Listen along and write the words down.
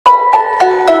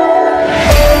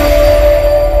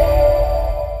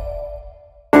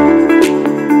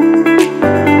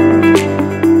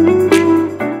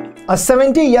A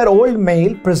 70-year-old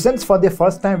male presents for the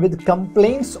first time with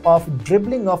complaints of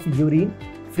dribbling of urine,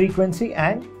 frequency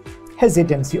and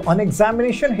hesitancy. On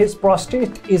examination, his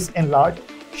prostate is enlarged.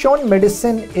 Shown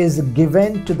medicine is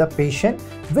given to the patient.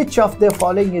 Which of the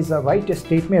following is a right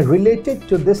statement related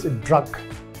to this drug?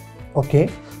 Okay.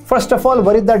 First of all,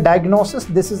 what is the diagnosis?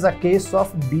 This is a case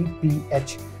of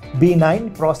BPH, benign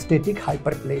prostatic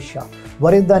hyperplasia.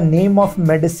 What is the name of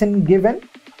medicine given?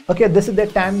 Okay, this is the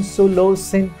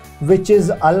tamsulosin, which is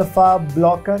alpha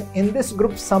blocker. In this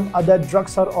group, some other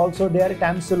drugs are also there,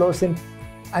 tamsulosin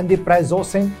and the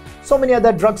prazosin. So many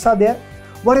other drugs are there.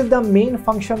 What is the main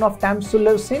function of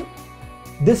tamsulosin?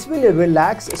 This will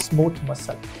relax smooth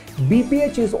muscle.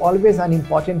 BPH is always an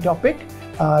important topic,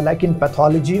 like in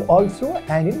pathology also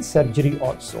and in surgery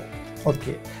also.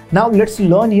 Okay, now let's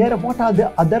learn here what are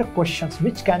the other questions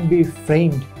which can be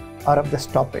framed out of this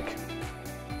topic.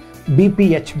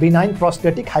 BPH, benign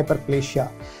prostatic hyperplasia.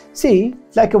 See,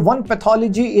 like one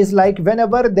pathology is like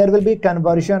whenever there will be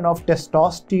conversion of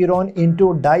testosterone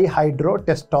into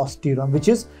dihydrotestosterone, which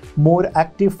is more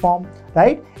active form,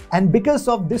 right? And because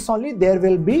of this only there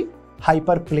will be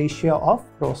hyperplasia of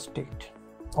prostate.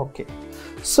 Okay,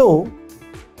 so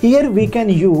here we can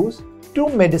use two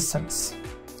medicines.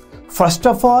 First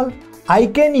of all, I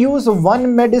can use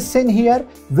one medicine here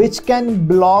which can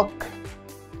block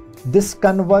this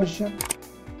conversion.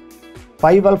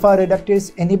 5-alpha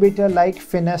reductase inhibitor like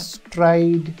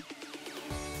finasteride.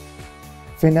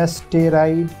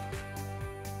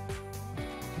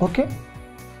 Okay,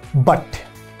 but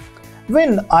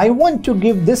when I want to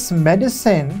give this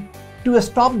medicine to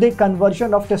stop the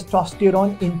conversion of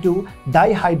testosterone into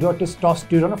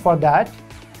dihydrotestosterone, for that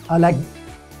like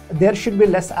there should be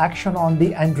less action on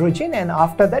the androgen, and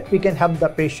after that we can help the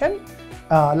patient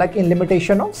like in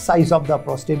limitation of size of the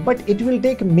prostate, but it will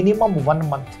take minimum 1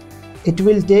 month. It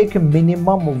will take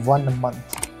minimum 1 month.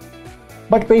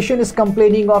 But patient is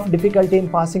complaining of difficulty in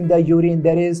passing the urine,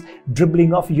 there is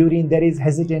dribbling of urine, there is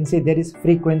hesitancy, there is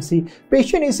frequency.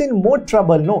 Patient is in more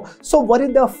trouble, no? So what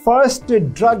is the first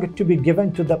drug to be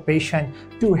given to the patient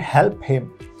to help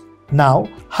him? Now,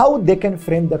 how they can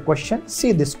frame the question?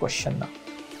 See this question now.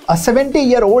 A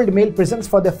 70-year-old male presents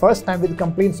for the first time with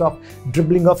complaints of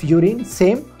dribbling of urine,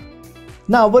 same.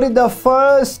 Now, what is the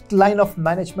first line of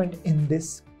management in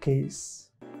this case?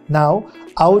 Now,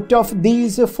 out of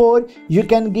these four, you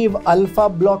can give alpha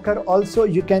blocker also,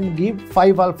 you can give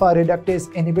 5-alpha reductase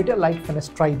inhibitor like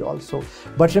finasteride also.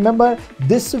 But remember,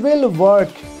 this will work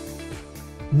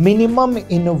minimum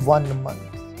in 1 month.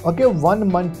 Okay, 1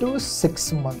 month to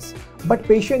 6 months. But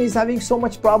patient is having so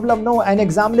much problem, no? An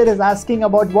examiner is asking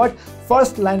about what?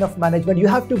 First line of management. You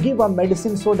have to give a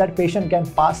medicine so that patient can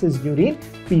pass his urine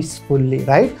peacefully,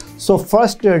 right? So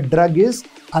first drug is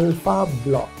alpha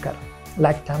blocker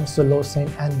like tamsulosin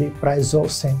and the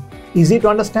prazosin. Easy to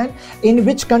understand. In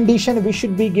which condition we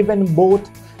should be given both,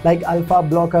 like alpha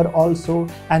blocker also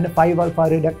and 5-alpha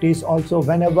reductase also,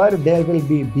 whenever there will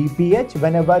be BPH,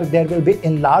 whenever there will be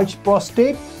enlarged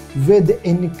prostate with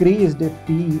increased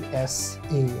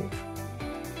PSA.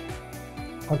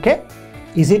 Okay,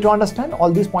 easy to understand.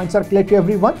 All these points are clear to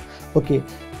everyone. Okay,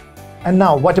 and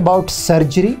now what about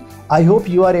surgery? I hope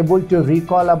you are able to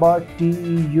recall about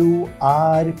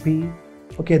TURP.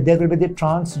 Okay, there will be the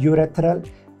transurethral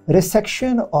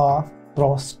resection of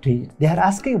prostate. They are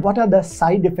asking what are the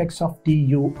side effects of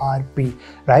TURP,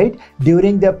 right?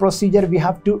 During the procedure we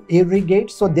have to irrigate,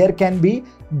 so there can be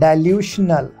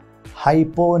dilutional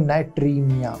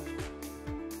hyponatremia,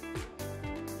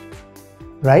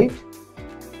 right?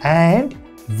 And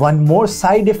one more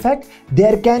side effect,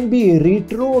 there can be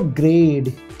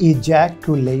retrograde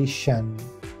ejaculation.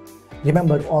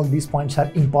 Remember, all these points are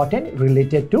important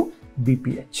related to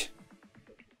BPH.